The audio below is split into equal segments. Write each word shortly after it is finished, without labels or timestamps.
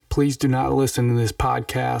Please do not listen to this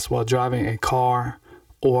podcast while driving a car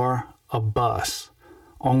or a bus.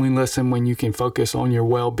 Only listen when you can focus on your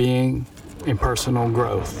well-being and personal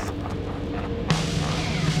growth.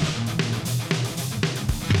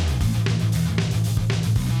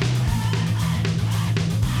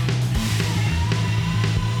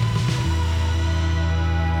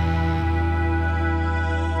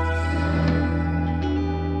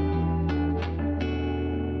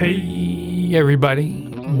 Hey everybody,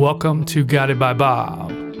 welcome to Guided by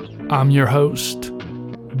Bob. I'm your host,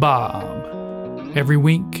 Bob. Every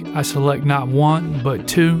week I select not one, but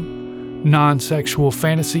two non-sexual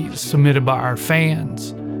fantasies submitted by our fans,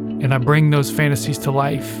 and I bring those fantasies to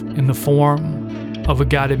life in the form of a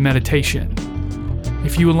guided meditation.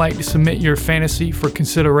 If you would like to submit your fantasy for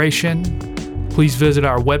consideration, please visit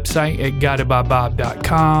our website at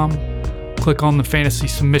guidedbybob.com. Click on the fantasy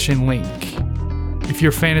submission link. If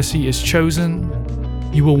your fantasy is chosen,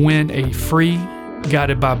 you will win a free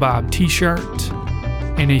Guided by Bob t-shirt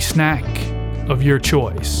and a snack of your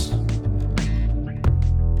choice.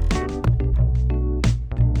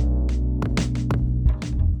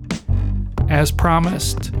 As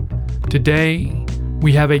promised, today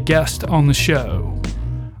we have a guest on the show.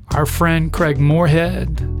 Our friend Craig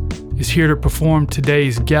Moorhead is here to perform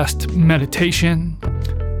today's guest meditation.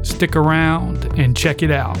 Stick around and check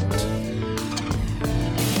it out.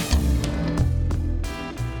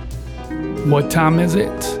 What time is it?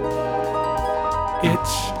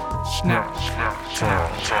 It's snack time.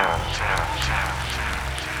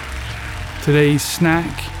 Today's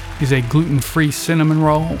snack is a gluten-free cinnamon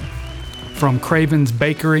roll from Craven's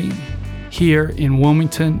Bakery here in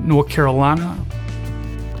Wilmington, North Carolina.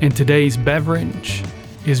 And today's beverage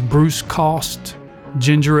is Bruce Cost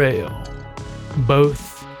Ginger Ale.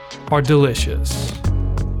 Both are delicious.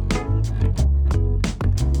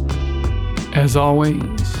 As always,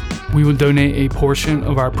 we will donate a portion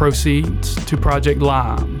of our proceeds to Project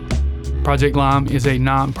Lyme. Project Lyme is a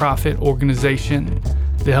non-profit organization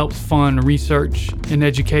that helps fund research and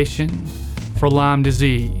education for Lyme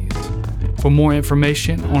disease. For more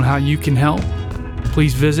information on how you can help,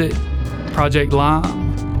 please visit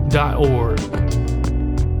projectlyme.org.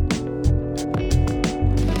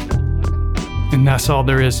 And that's all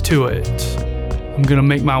there is to it. I'm going to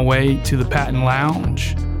make my way to the Patent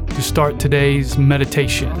Lounge to start today's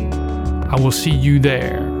meditation. I will see you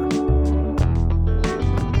there.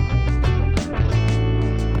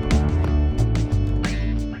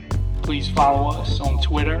 Please follow us on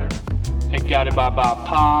Twitter at Guided by Bob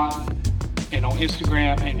Pod and on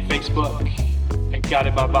Instagram and Facebook at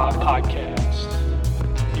Guided by Bob Podcast.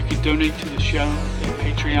 You can donate to the show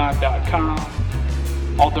at patreon.com.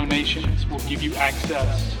 All donations will give you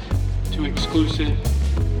access to exclusive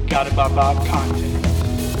Guided by Bob content.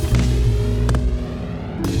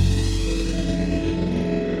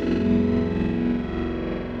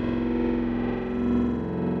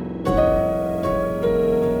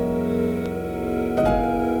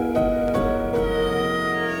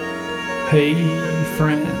 Hey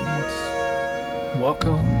friends,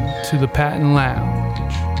 welcome to the Patent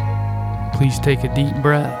Lounge. Please take a deep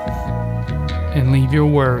breath and leave your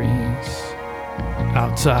worries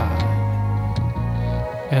outside.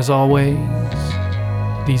 As always,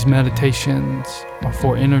 these meditations are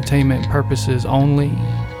for entertainment purposes only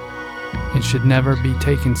and should never be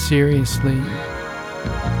taken seriously,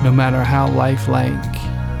 no matter how lifelike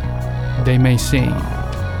they may seem.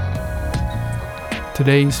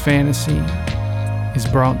 Today's fantasy is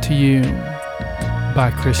brought to you by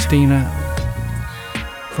Christina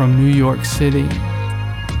from New York City,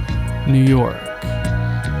 New York.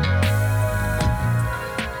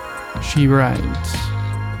 She writes,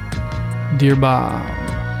 "Dear Bob,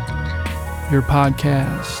 your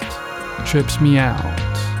podcast trips me out.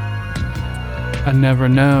 I never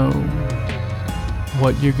know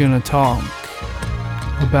what you're gonna talk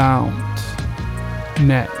about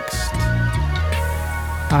next.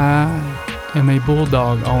 I am a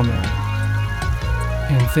Bulldog owner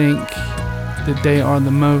and think that they are the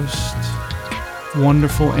most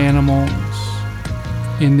wonderful animals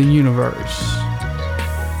in the universe.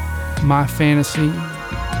 My fantasy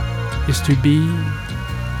is to be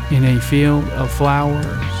in a field of flowers,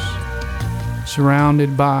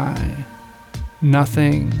 surrounded by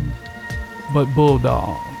nothing but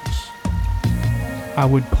bulldogs. I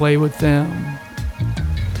would play with them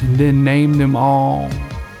and then name them all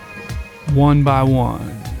one by one.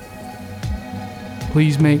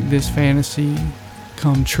 Please make this fantasy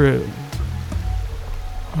come true.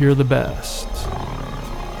 You're the best.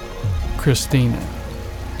 Christina."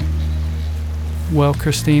 Well,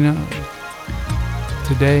 Christina,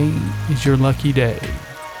 today is your lucky day.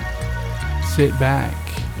 Sit back,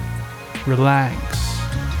 relax,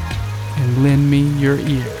 and lend me your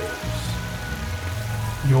ears.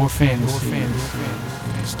 Your fantasy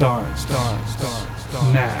starts now.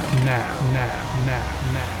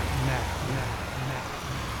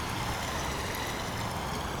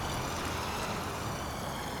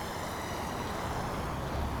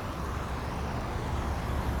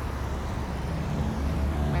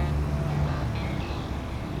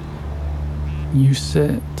 You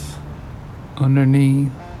sit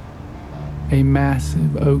underneath a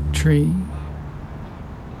massive oak tree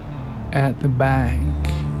at the back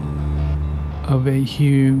of a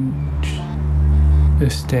huge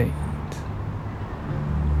estate.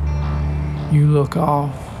 You look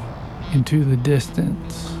off into the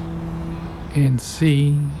distance and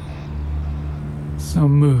see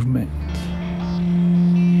some movement.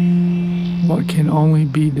 What can only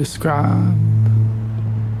be described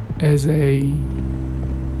as a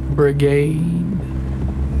brigade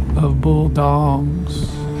of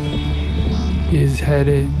bulldogs is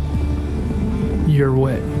headed your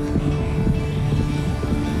way.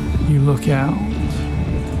 You look out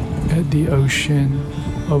at the ocean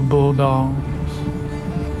of bulldogs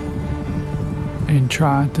and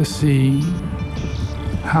try to see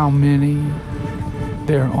how many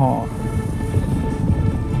there are.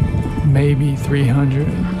 Maybe 300,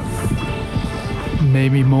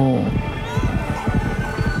 maybe more.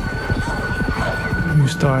 You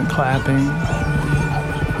start clapping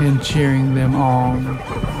and cheering them on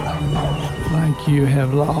like you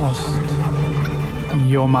have lost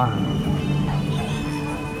your mind.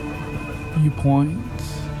 You point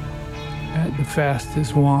at the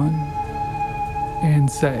fastest one and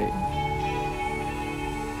say,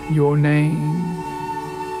 your name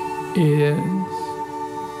is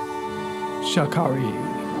Shakari.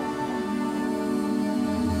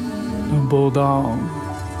 The bulldog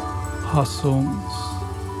hustles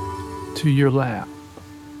to your lap.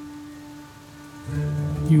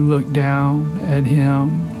 You look down at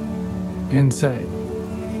him and say,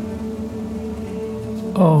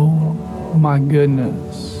 oh my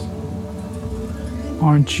goodness,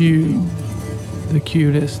 aren't you the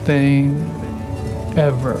cutest thing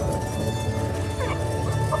ever?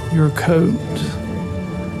 Your coat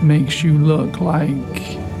makes you look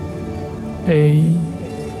like a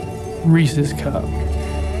Reese's cup.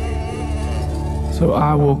 So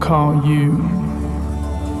I will call you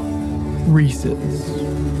Reese's.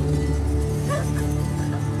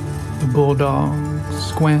 The bulldog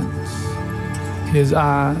squints his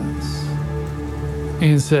eyes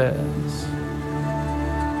and says,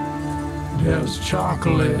 there's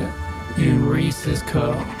chocolate in Reese's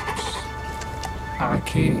cups. I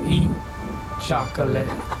can't eat chocolate.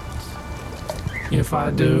 If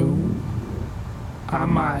I do, I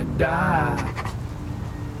might die.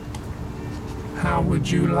 How would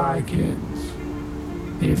you like it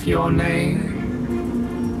if your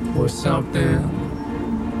name was something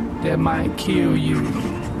that might kill you,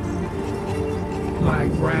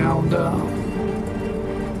 like Roundup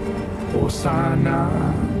or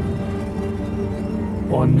cyanide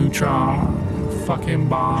or neutron fucking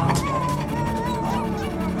bomb?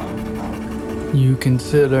 You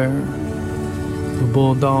consider the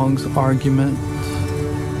bulldog's argument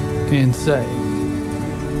and say,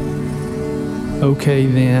 okay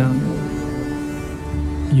then,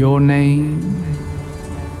 your name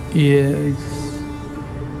is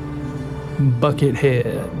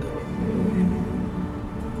Buckethead.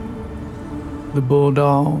 The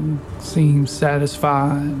bulldog seems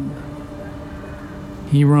satisfied.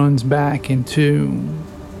 He runs back into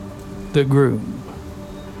the group.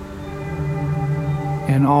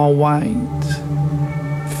 An all-white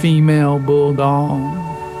female bulldog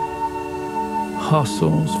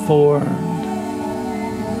hustles forward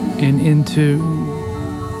and into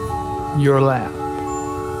your lap.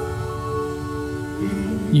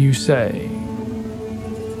 You say,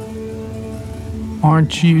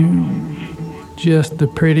 aren't you just the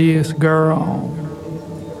prettiest girl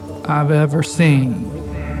I've ever seen?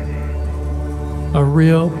 A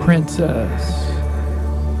real princess.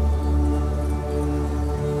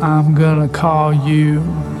 I'm gonna call you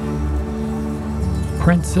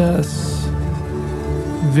Princess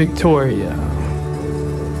Victoria.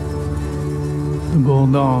 The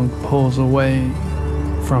bulldog pulls away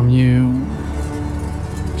from you.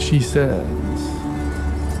 She says,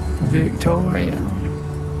 Victoria,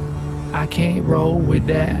 I can't roll with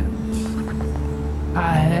that.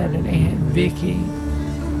 I had an Aunt Vicky.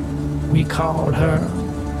 We called her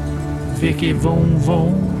Vicky Voom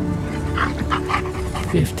Voom.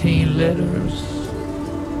 15 litters.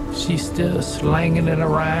 She's still slanging it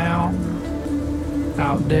around.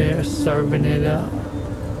 out there serving it up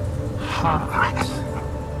hot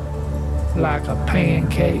like a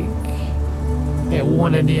pancake at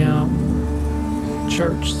one of them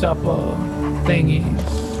church supper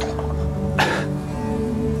thingies.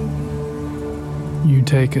 You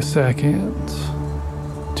take a second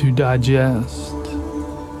to digest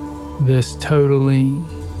this totally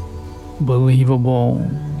believable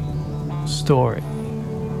story.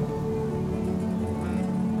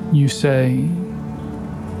 You say,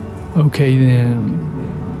 okay then,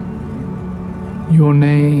 your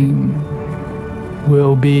name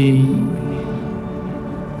will be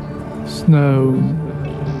Snow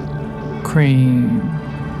Cream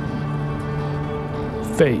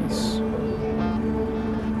Face.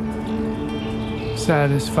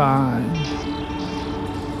 Satisfied,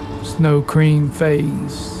 Snow Cream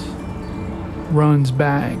Face runs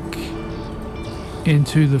back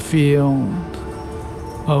into the field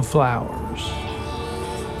of flowers.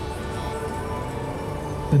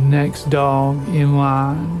 The next dog in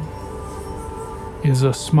line is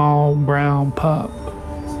a small brown pup.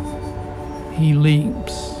 He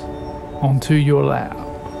leaps onto your lap.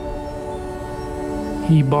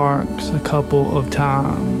 He barks a couple of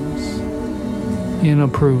times in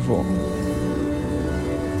approval.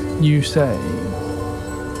 You say,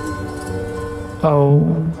 oh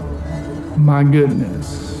my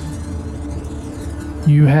goodness,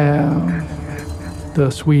 you have the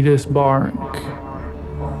sweetest bark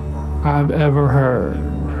I've ever heard.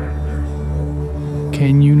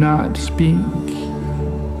 Can you not speak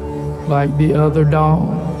like the other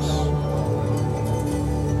dogs?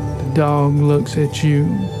 The dog looks at you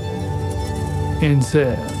and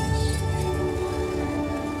says,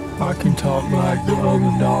 I can talk like the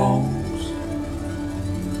other dogs.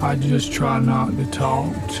 I just try not to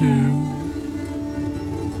talk to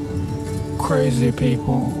crazy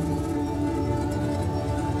people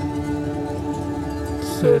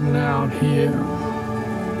sitting out here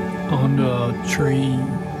under a tree,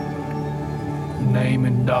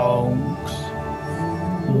 naming dogs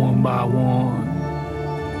one by one.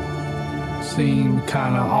 Seemed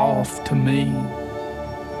kinda off to me.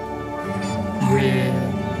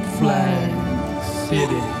 Red Flag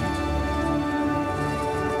City.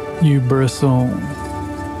 You bristle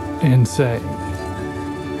and say,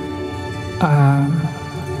 I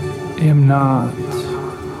am not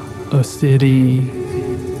a city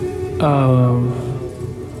of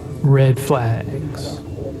red flags.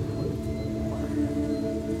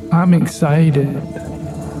 I'm excited,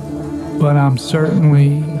 but I'm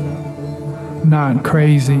certainly not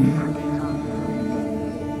crazy.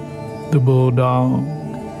 The Bulldog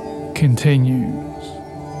continues.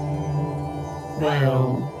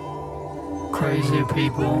 Well, crazy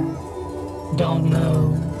people don't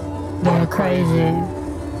know they're crazy.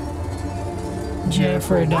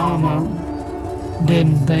 Jeffrey Dahmer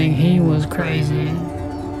didn't think he was crazy,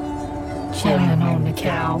 chilling on the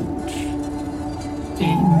couch,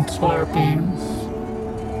 eating Slurpees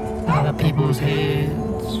out of people's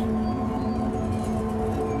heads.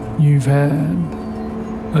 You've had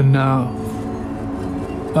enough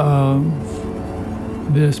of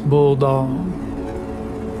this Bulldog.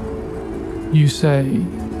 You say,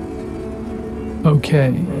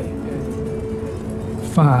 okay,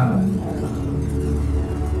 fine.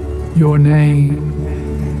 Your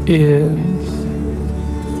name is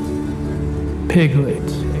Piglet.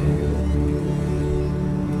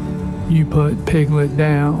 You put Piglet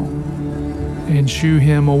down and shoo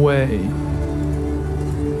him away.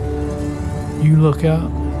 You look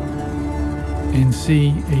up and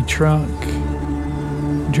see a truck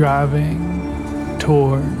driving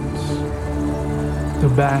towards the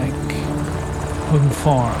back of the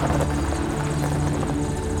farm.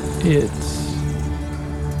 It's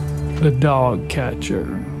the dog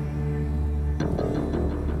catcher.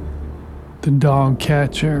 The dog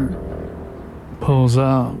catcher pulls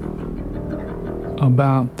up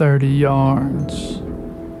about 30 yards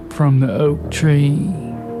from the oak tree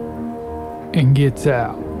and gets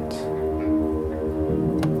out.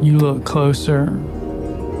 You look closer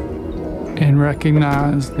and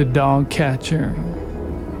recognize the dog catcher.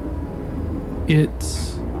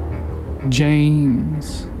 It's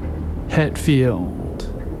James Hetfield,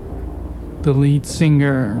 the lead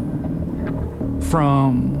singer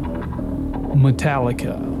from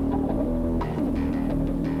Metallica.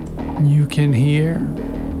 You can hear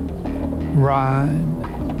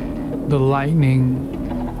Ride the Lightning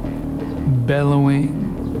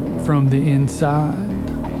bellowing from the inside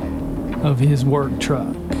of his work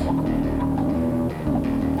truck.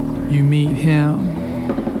 You meet him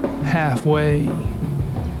halfway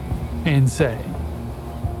and say,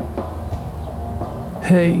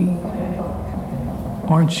 Hey,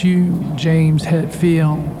 aren't you James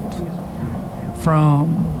Hetfield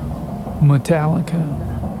from Metallica?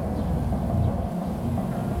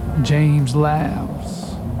 James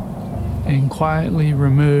laughs and quietly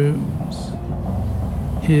removes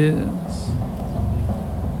his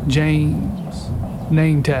James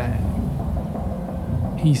name tag.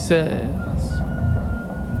 He says,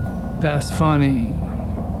 "That's funny.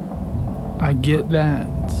 I get that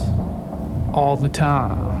all the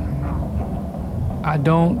time. I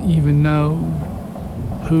don't even know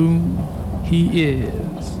who he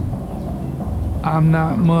is. I'm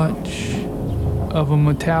not much of a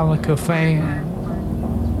Metallica fan.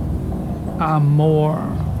 I'm more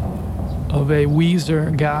of a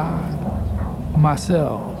Weezer guy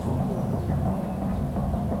myself."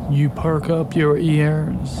 You perk up your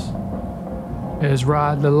ears as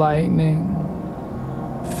Ride the Lightning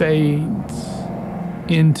fades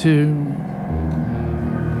into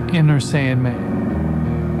Inner Sandman.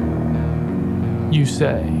 You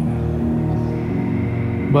say,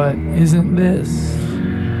 "But isn't this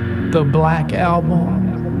the Black Album?"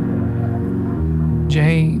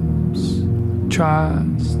 James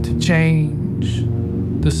tries to change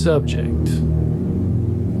the subject.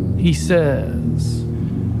 He says,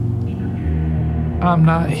 "I'm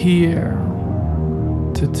not here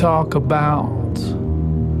to talk about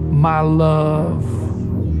my love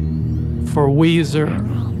for Weezer."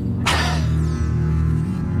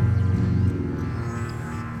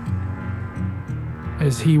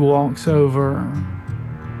 As he walks over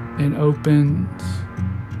and opens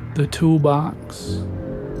the toolbox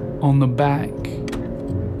on the back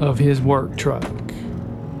of his work truck.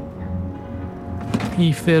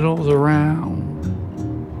 He fiddles around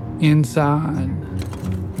inside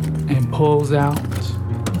and pulls out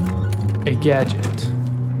a gadget.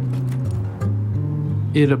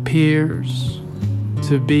 It appears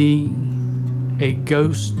to be a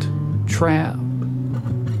ghost trap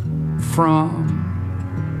from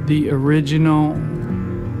the original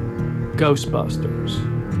Ghostbusters.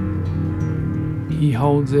 He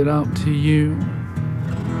holds it up to you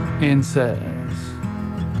and says,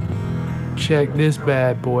 "Check this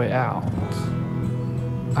bad boy out.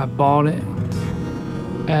 I bought it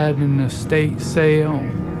at an estate sale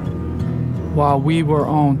while we were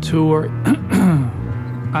on tour.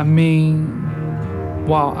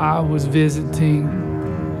 While I was visiting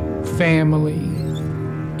family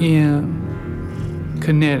in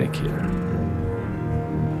Connecticut.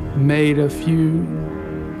 Made a few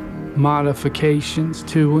modifications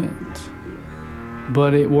to it,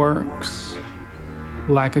 but it works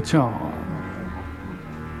like a charm.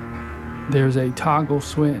 There's a toggle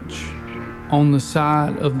switch on the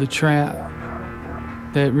side of the trap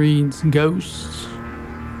that reads ghosts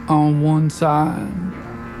on one side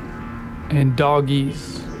and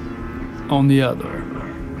doggies on the other."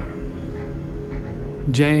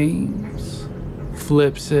 James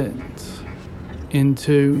flips it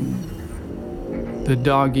into the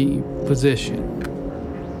doggy position.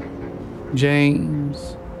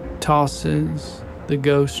 James tosses the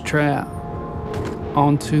ghost trap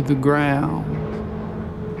onto the ground.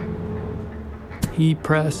 He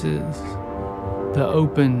presses the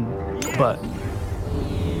open button.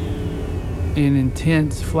 An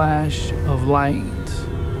intense flash of light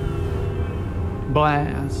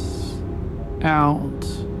blasts out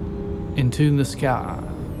into the sky,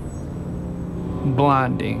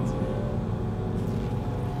 blinding.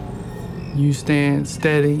 You stand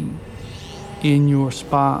steady in your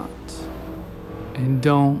spot and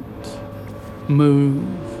don't move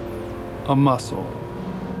a muscle.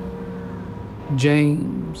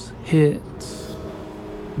 James hits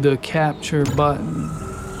the capture button,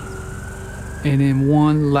 and in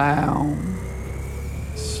one loud,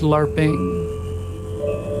 slurping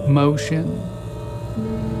motion,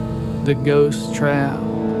 the ghost trap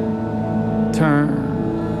turn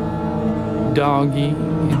doggy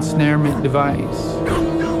ensnarement device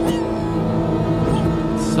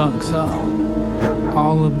sucks up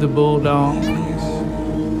all of the bulldogs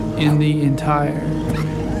in the entire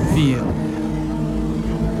field.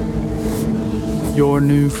 Your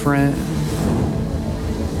new friend,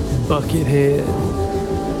 Buckethead,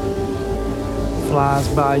 flies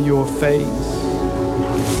by your face.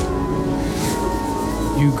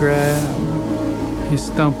 You grab his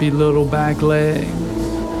stumpy little back legs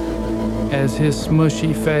as his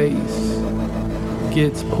smushy face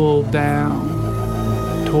gets pulled down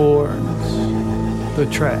towards the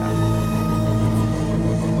trap.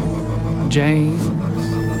 James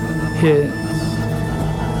hits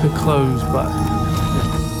the close button.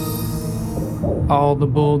 All the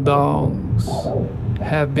bulldogs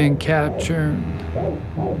have been captured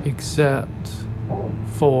except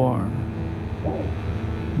for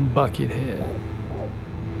Buckethead.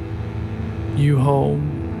 You hold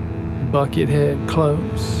Buckethead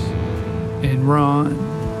close and run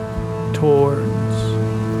towards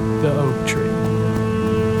the oak tree.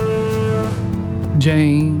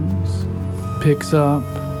 James picks up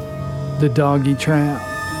the doggy trap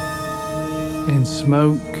and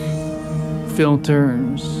smoke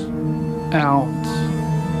filters out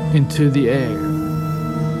into the air.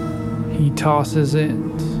 He tosses it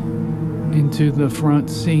into the front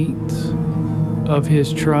seat of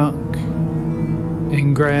his truck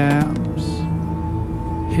and grabs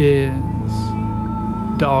his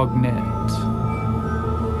dog net.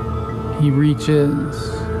 He reaches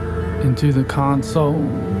into the console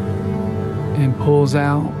and pulls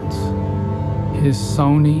out his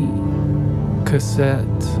Sony cassette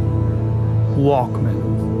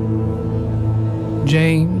Walkman.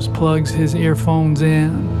 James plugs his earphones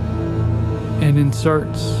in and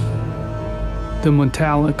inserts the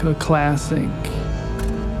Metallica classic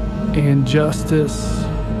and Justice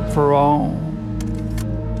for All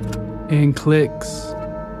and clicks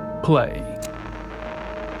play.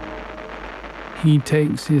 He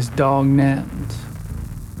takes his dog net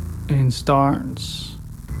and starts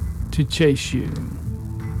to chase you.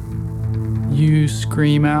 You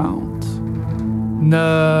scream out,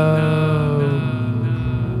 "No,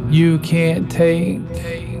 you can't take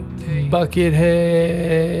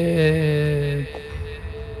Buckethead."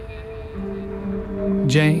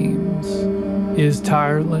 James is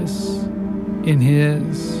tireless in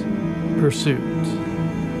his pursuit.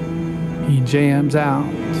 He jams out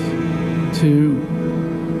to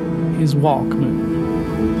his Walkman.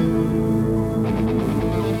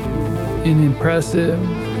 An impressive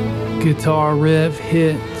guitar riff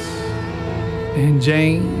hits and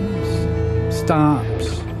James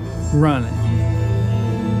stops running.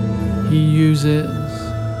 He uses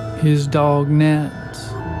his dog net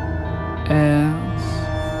as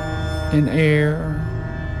an air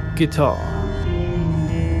guitar.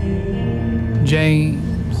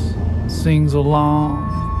 James sings along,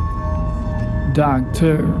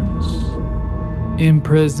 "Doctors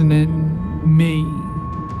imprisoning me.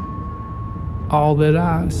 All that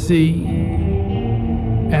I see,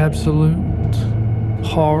 absolute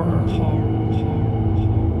horror."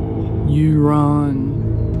 You run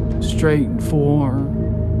straight for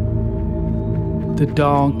the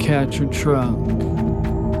dog catcher truck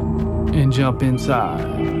and jump inside.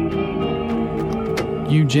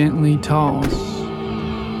 You gently toss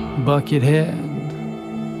Buckethead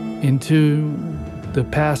into the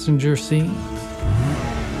passenger seat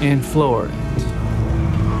and floor it.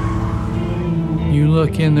 You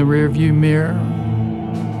look in the rearview mirror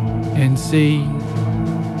and see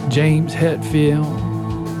James Hetfield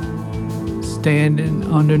standing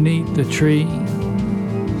underneath the tree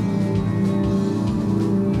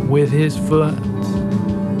with his foot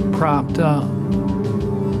propped up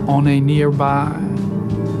on a nearby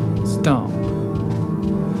stump.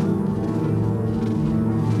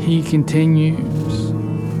 He continues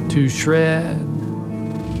to shred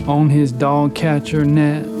on his dog catcher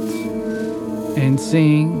net and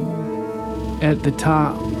sing at the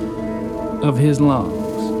top of his lungs.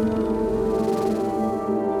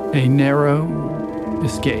 A narrow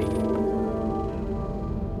escape.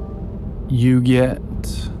 You get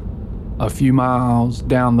a few miles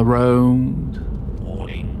down the road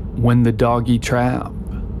when the doggy trap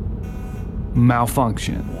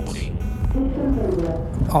malfunctions.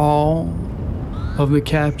 All of the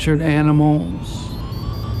captured animals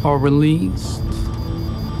are released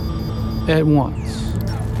at once.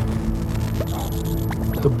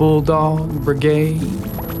 The Bulldog Brigade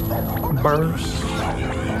bursts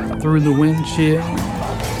through the windshield,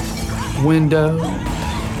 window,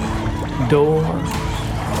 door,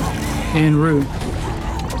 and roof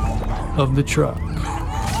of the truck.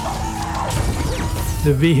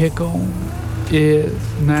 The vehicle is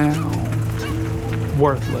now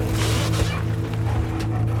worthless.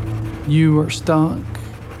 You are stuck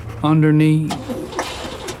underneath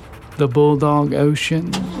the Bulldog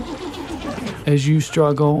Ocean as you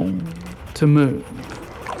struggle to move.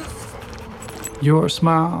 Your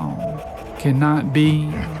smile cannot be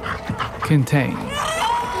contained.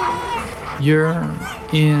 You're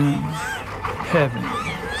in heaven.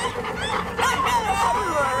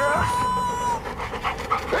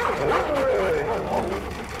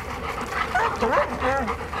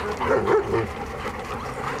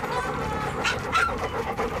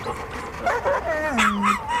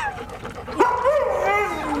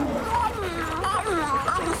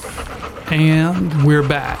 And we're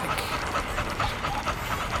back.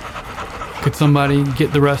 somebody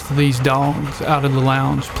get the rest of these dogs out of the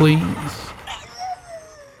lounge, please?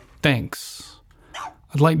 Thanks.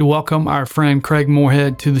 I'd like to welcome our friend Craig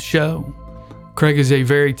Moorhead to the show. Craig is a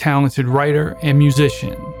very talented writer and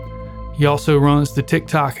musician. He also runs the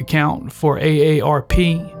TikTok account for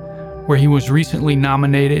AARP, where he was recently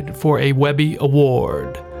nominated for a Webby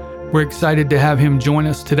Award. We're excited to have him join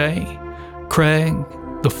us today. Craig,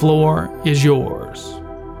 the floor is yours.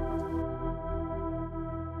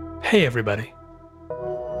 Hey everybody.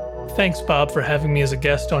 Thanks, Bob, for having me as a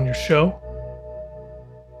guest on your show.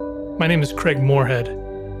 My name is Craig Moorhead.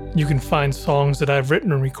 You can find songs that I've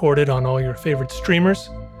written and recorded on all your favorite streamers,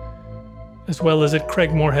 as well as at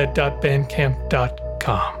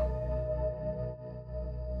craigmoorhead.bandcamp.com.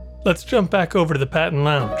 Let's jump back over to the Patent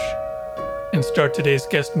Lounge and start today's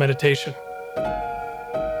guest meditation.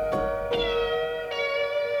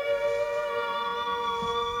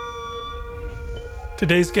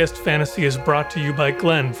 Today's guest fantasy is brought to you by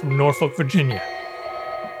Glenn from Norfolk, Virginia.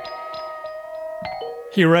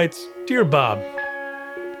 He writes, "Dear Bob,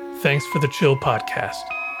 thanks for the chill podcast.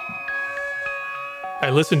 I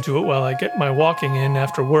listen to it while I get my walking in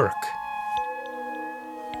after work.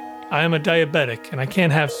 I am a diabetic and I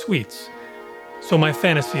can't have sweets, so my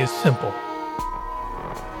fantasy is simple.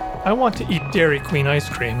 I want to eat Dairy Queen ice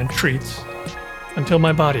cream and treats until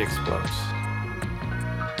my body explodes.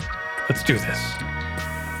 Let's do this.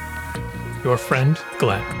 Your friend,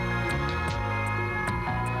 Glenn."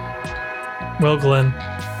 Well, Glenn,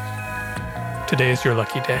 today is your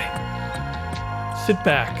lucky day. Sit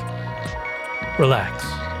back, relax,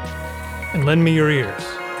 and lend me your ears.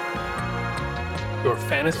 Your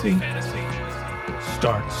fantasy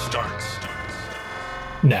starts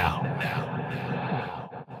now.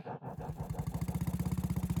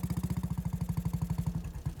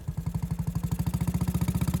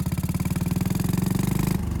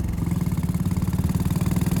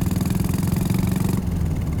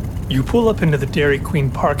 You pull up into the Dairy Queen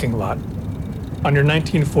parking lot on your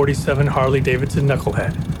 1947 Harley-Davidson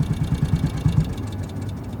Knucklehead.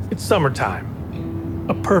 It's summertime,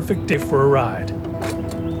 a perfect day for a ride.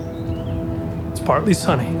 It's partly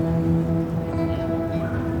sunny.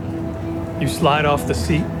 You slide off the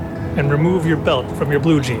seat and remove your belt from your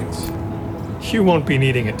blue jeans. You won't be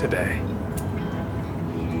needing it today.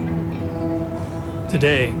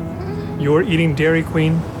 Today, you're eating Dairy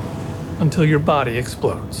Queen until your body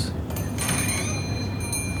explodes.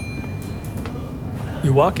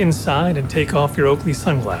 You walk inside and take off your Oakley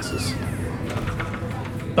sunglasses.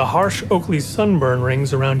 The harsh Oakley sunburn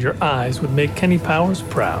rings around your eyes would make Kenny Powers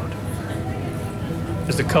proud.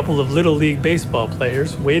 There's a couple of Little League baseball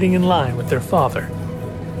players waiting in line with their father.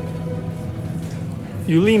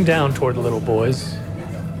 You lean down toward the little boys,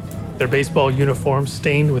 their baseball uniforms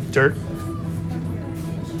stained with dirt,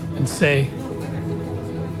 and say,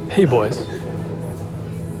 "Hey boys,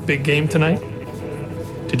 big game tonight?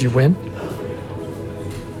 Did you win?"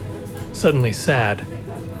 Suddenly sad,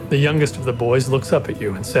 the youngest of the boys looks up at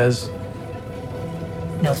you and says,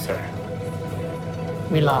 "No, sir.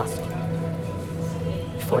 We lost.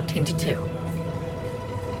 14-2.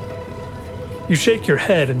 You shake your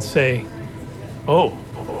head and say, "Oh,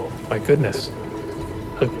 my goodness,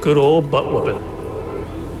 a good old butt whooping."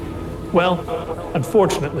 Well,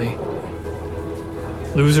 unfortunately,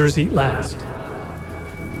 losers eat last.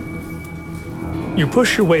 You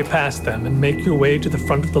push your way past them and make your way to the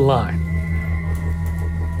front of the line.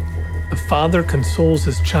 The father consoles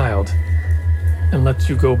his child and lets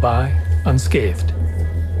you go by unscathed.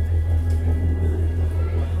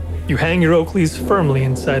 You hang your Oakleys firmly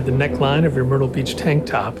inside the neckline of your Myrtle Beach tank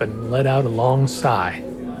top and let out a long sigh.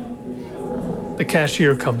 The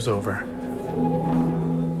cashier comes over.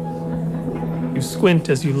 You squint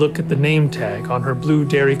as you look at the name tag on her blue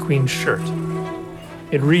Dairy Queen shirt.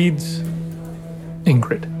 It reads,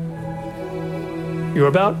 Ingrid. You're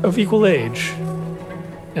about of equal age,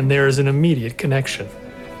 and there is an immediate connection.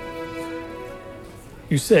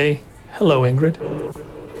 You say, "Hello, Ingrid.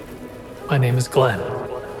 My name is Glenn.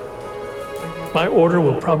 My order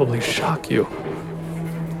will probably shock you.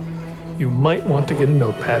 You might want to get a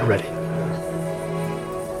notepad ready."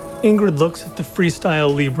 Ingrid looks at the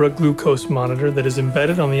Freestyle Libra glucose monitor that is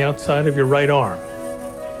embedded on the outside of your right arm.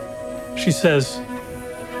 She says,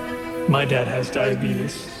 "My dad has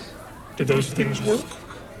diabetes. Do those things work?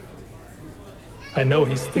 I know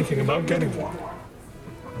he's thinking about getting one."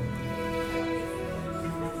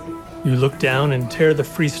 You look down and tear the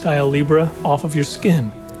Freestyle Libra off of your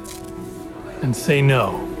skin and say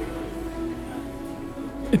no.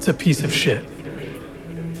 It's a piece of shit.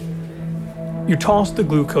 You toss the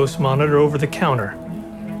glucose monitor over the counter.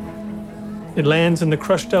 It lands in the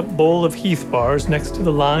crushed-up bowl of Heath bars next to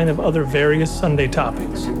the line of other various sundae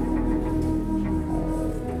toppings.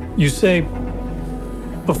 You say,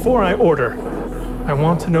 "Before I order, I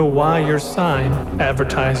want to know why your sign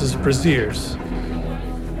advertises braziers."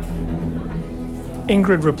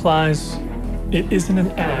 Ingrid replies, "It isn't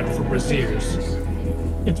an ad for braziers.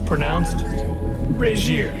 It's pronounced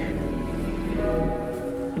brazier.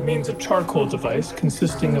 It means a charcoal device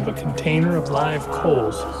consisting of a container of live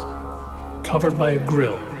coals covered by a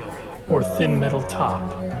grill or thin metal top,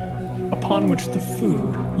 upon which the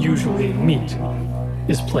food, usually meat,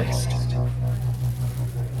 is placed."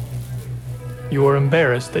 You are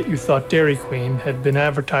embarrassed that you thought Dairy Queen had been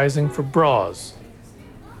advertising for bras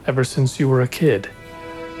ever since you were a kid.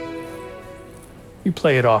 You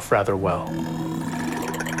play it off rather well.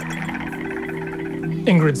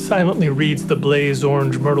 Ingrid silently reads the blaze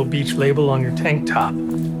orange Myrtle Beach label on your tank top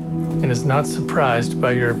and is not surprised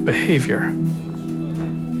by your behavior.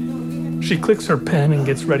 She clicks her pen and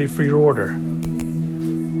gets ready for your order.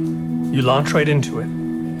 You launch right into it.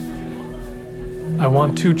 "I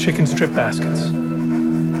want 2 chicken strip baskets,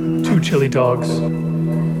 2 chili dogs,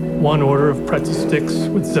 1 order of pretzel sticks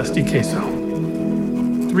with zesty queso,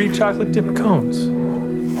 3 chocolate dip cones,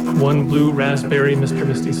 1 blue raspberry Mr.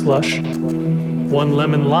 Misty slush, 1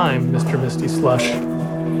 lemon lime Mr. Misty slush,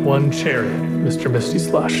 1 cherry Mr. Misty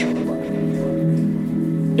slush."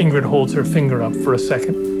 Ingrid holds her finger up for a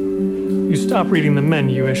second. You stop reading the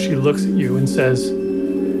menu as she looks at you and says,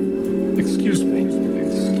 "Excuse me,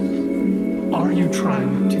 are you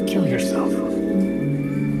trying to kill yourself?"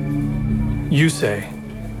 You say,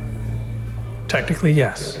 "Technically,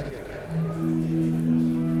 yes.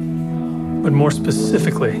 But more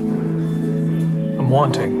specifically, I'm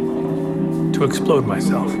wanting to explode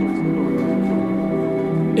myself."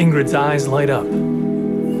 Ingrid's eyes light up.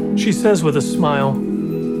 She says with a smile,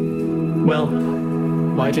 "Well,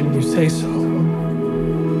 why didn't you say so?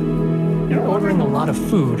 You're ordering a lot of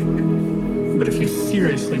food, but if you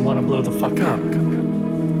seriously want to blow the fuck up,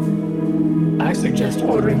 I suggest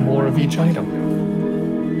ordering more of each item."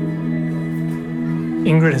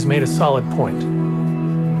 Ingrid has made a solid point.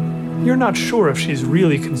 You're not sure if she's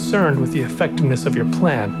really concerned with the effectiveness of your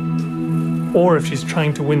plan, or if she's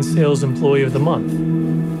trying to win Sales Employee of the Month.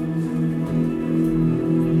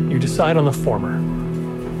 You decide on the former,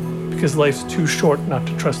 because life's too short not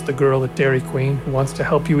to trust the girl at Dairy Queen who wants to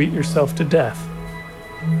help you eat yourself to death.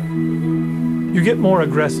 You get more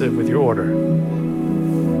aggressive with your order.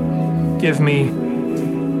 "Give me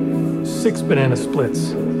 6 banana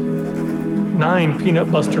splits, 9 peanut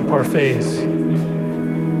buster parfaits,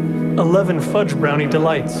 11 fudge brownie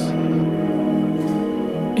delights."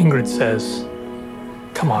 Ingrid says,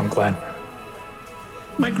 "Come on, Glenn.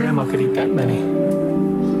 My grandma could eat that many."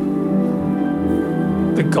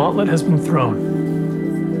 The gauntlet has been thrown.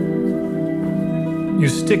 You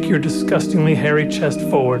stick your disgustingly hairy chest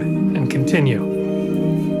forward and continue.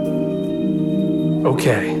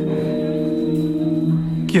 "Okay.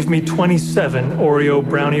 Give me 27 Oreo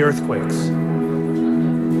brownie earthquakes."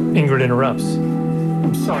 Ingrid interrupts.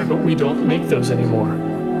 "I'm sorry, but we don't make those anymore."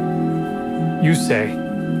 You say,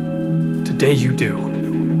 "Today you do."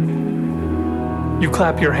 You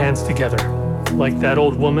clap your hands together, like that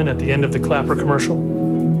old woman at the end of the Clapper commercial.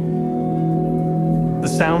 The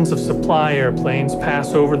sounds of supply airplanes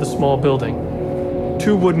pass over the small building.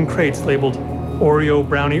 2 wooden crates labeled Oreo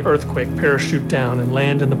Brownie Earthquake parachute down and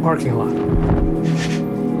land in the parking lot.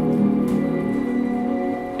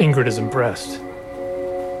 Ingrid is impressed.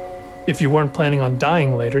 If you weren't planning on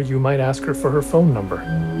dying later, you might ask her for her phone number.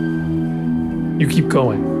 You keep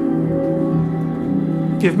going.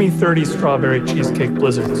 "Give me 30 strawberry cheesecake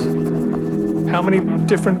blizzards." "How many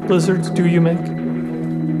different blizzards do you make?"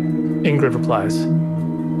 Ingrid replies,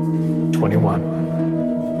 21.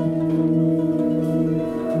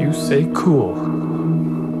 You say, "Cool.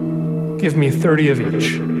 Give me 30 of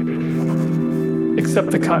each. Except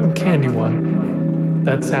the cotton candy one.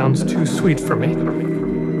 That sounds too sweet for me."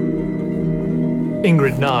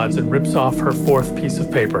 Ingrid nods and rips off her 4th piece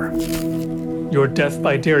of paper. Your Death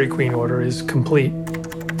by Dairy Queen order is complete.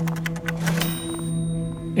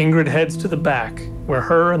 Ingrid heads to the back, where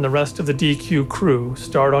her and the rest of the DQ crew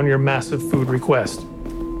start on your massive food request.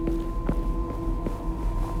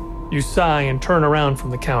 You sigh and turn around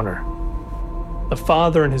from the counter. The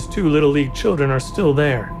father and his 2 Little League children are still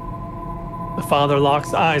there. The father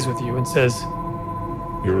locks eyes with you and says,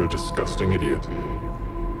 "You're a disgusting idiot."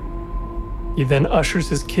 He then ushers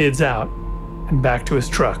his kids out and back to his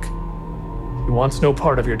truck. He wants no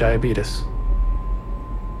part of your diabetes.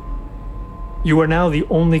 You are now the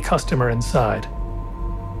only customer inside.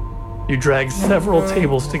 You drag several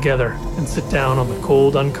tables together and sit down on the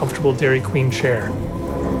cold, uncomfortable Dairy Queen chair.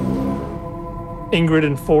 Ingrid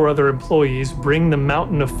and 4 other employees bring the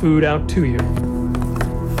mountain of food out to you.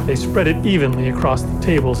 They spread it evenly across the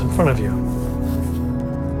tables in front of you.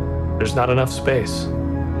 There's not enough space.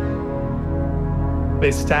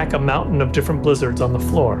 They stack a mountain of different blizzards on the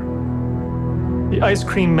floor. The ice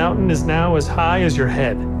cream mountain is now as high as your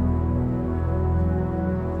head.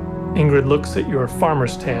 Ingrid looks at your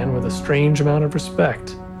farmer's tan with a strange amount of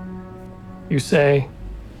respect. You say,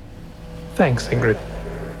 "Thanks, Ingrid.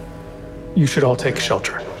 You should all take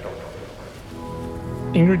shelter."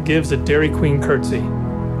 Ingrid gives a Dairy Queen curtsy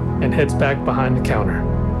and heads back behind the counter.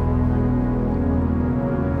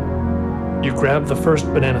 You grab the first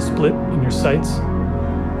banana split in your sights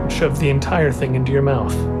and shove the entire thing into your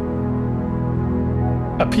mouth.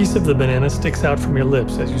 A piece of the banana sticks out from your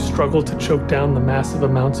lips as you struggle to choke down the massive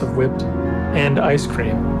amounts of whipped and ice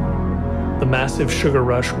cream. The massive sugar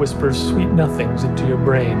rush whispers sweet nothings into your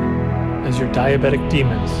brain as your diabetic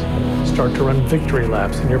demons start to run victory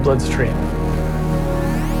laps in your bloodstream.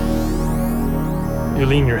 You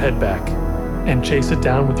lean your head back and chase it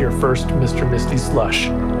down with your first Mr. Misty slush.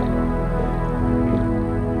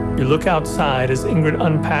 You look outside as Ingrid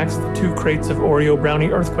unpacks the 2 crates of Oreo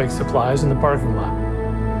brownie earthquake supplies in the parking lot.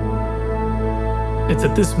 It's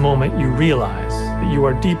at this moment you realize that you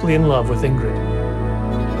are deeply in love with Ingrid,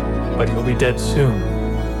 but you'll be dead soon.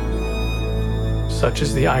 Such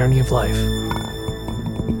is the irony of life.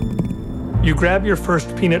 You grab your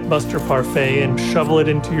first peanut buster parfait and shovel it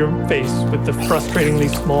into your face with the frustratingly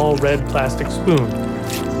small red plastic spoon.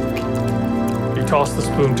 You toss the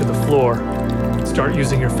spoon to the floor and start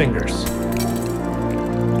using your fingers.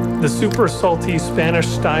 The super salty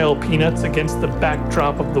Spanish-style peanuts against the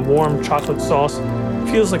backdrop of the warm chocolate sauce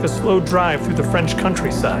feels like a slow drive through the French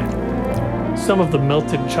countryside. Some of the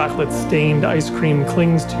melted chocolate-stained ice cream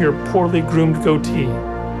clings to your poorly groomed goatee.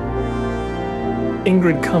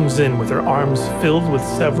 Ingrid comes in with her arms filled with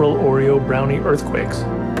several Oreo brownie earthquakes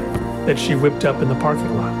that she whipped up in the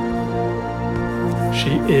parking lot.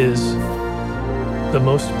 She is the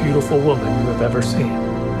most beautiful woman you have ever seen.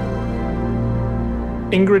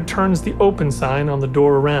 Ingrid turns the open sign on the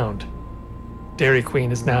door around. Dairy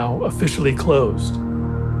Queen is now officially closed.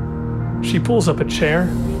 She pulls up a chair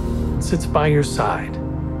and sits by your side.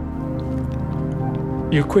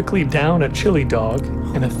 You quickly down a chili dog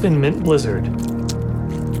and a Thin Mint Blizzard.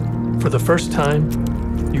 For the first time,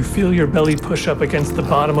 you feel your belly push up against the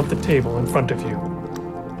bottom of the table in front of you.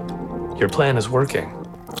 Your plan is working.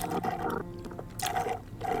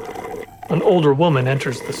 An older woman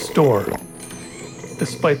enters the store,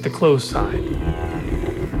 despite the close sign.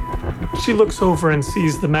 She looks over and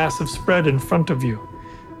sees the massive spread in front of you.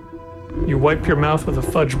 You wipe your mouth with a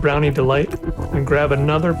fudge brownie delight and grab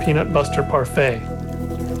another peanut buster parfait.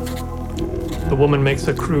 The woman makes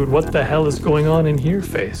a crude "what the hell is going on in here"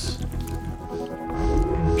 face.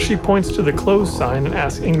 She points to the closed sign and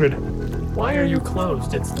asks Ingrid, "Why are you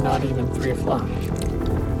closed? It's not even 3 o'clock.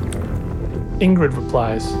 Ingrid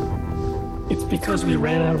replies, "It's because we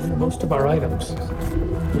ran out of most of our items.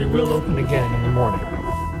 We will open again in the morning."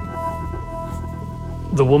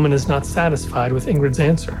 The woman is not satisfied with Ingrid's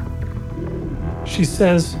answer. She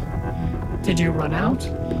says, "Did you run out?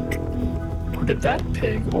 Or did that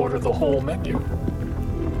pig order the whole menu?"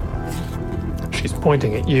 She's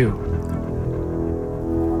pointing at you.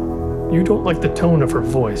 You don't like the tone of her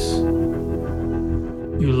voice.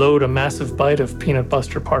 You load a massive bite of peanut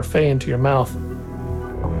buster parfait into your mouth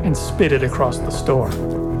and spit it across the store.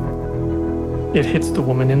 It hits the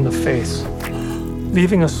woman in the face,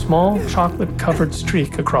 leaving a small chocolate-covered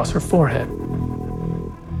streak across her forehead.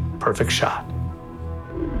 Perfect shot.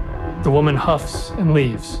 The woman huffs and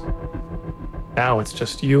leaves. Now it's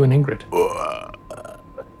just you and Ingrid.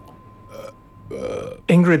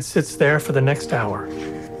 Ingrid sits there for the next hour.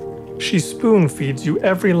 She spoon feeds you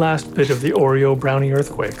every last bit of the Oreo brownie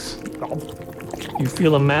earthquakes. You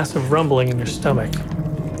feel a massive rumbling in your stomach.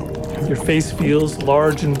 Your face feels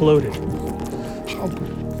large and bloated.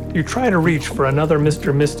 You try to reach for another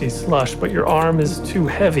Mr. Misty slush, but your arm is too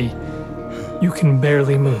heavy. You can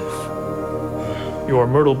barely move. Your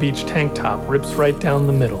Myrtle Beach tank top rips right down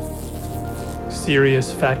the middle.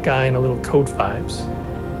 Serious fat guy in a little coat vibes.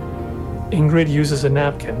 Ingrid uses a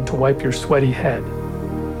napkin to wipe your sweaty head.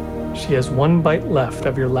 She has one bite left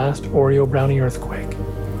of your last Oreo brownie earthquake.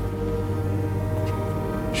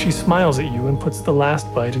 She smiles at you and puts the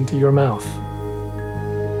last bite into your mouth.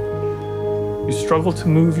 You struggle to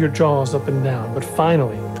move your jaws up and down, but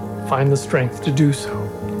finally find the strength to do so.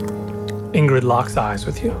 Ingrid locks eyes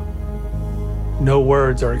with you. No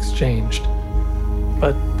words are exchanged.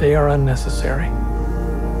 but they are unnecessary.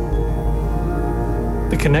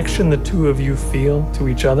 The connection the two of you feel to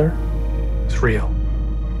each other is real.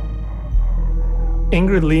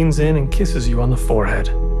 Ingrid leans in and kisses you on the forehead.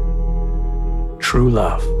 True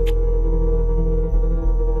love.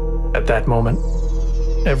 At that moment,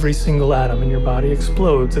 every single atom in your body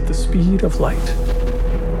explodes at the speed of light.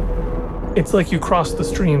 It's like you crossed the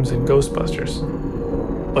streams in Ghostbusters,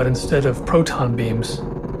 but instead of proton beams,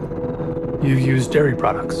 you use dairy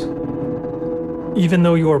products. Even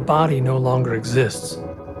though your body no longer exists,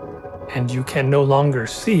 and you can no longer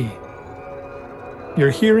see, your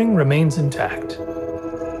hearing remains intact.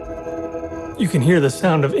 You can hear the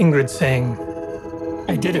sound of Ingrid saying,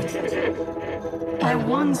 I did it. I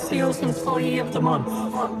won Sales Employee of the Month.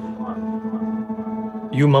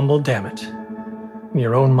 You mumble "damn it" in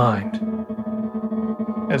your own mind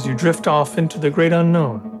as you drift off into the great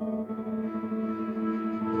unknown.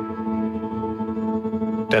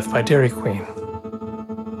 Death by Dairy Queen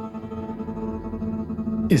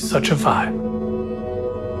is such a vibe.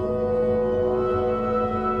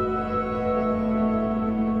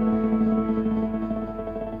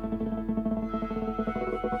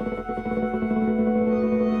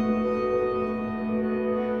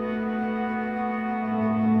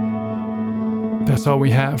 That's all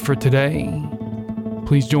we have for today.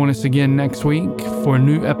 Please join us again next week for a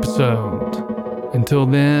new episode. Until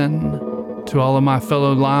then, to all of my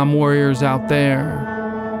fellow Lyme warriors out there,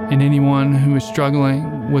 and anyone who is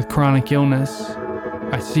struggling with chronic illness,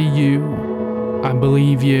 I see you. I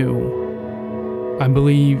believe you. I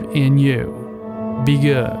believe in you. Be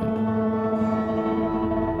good.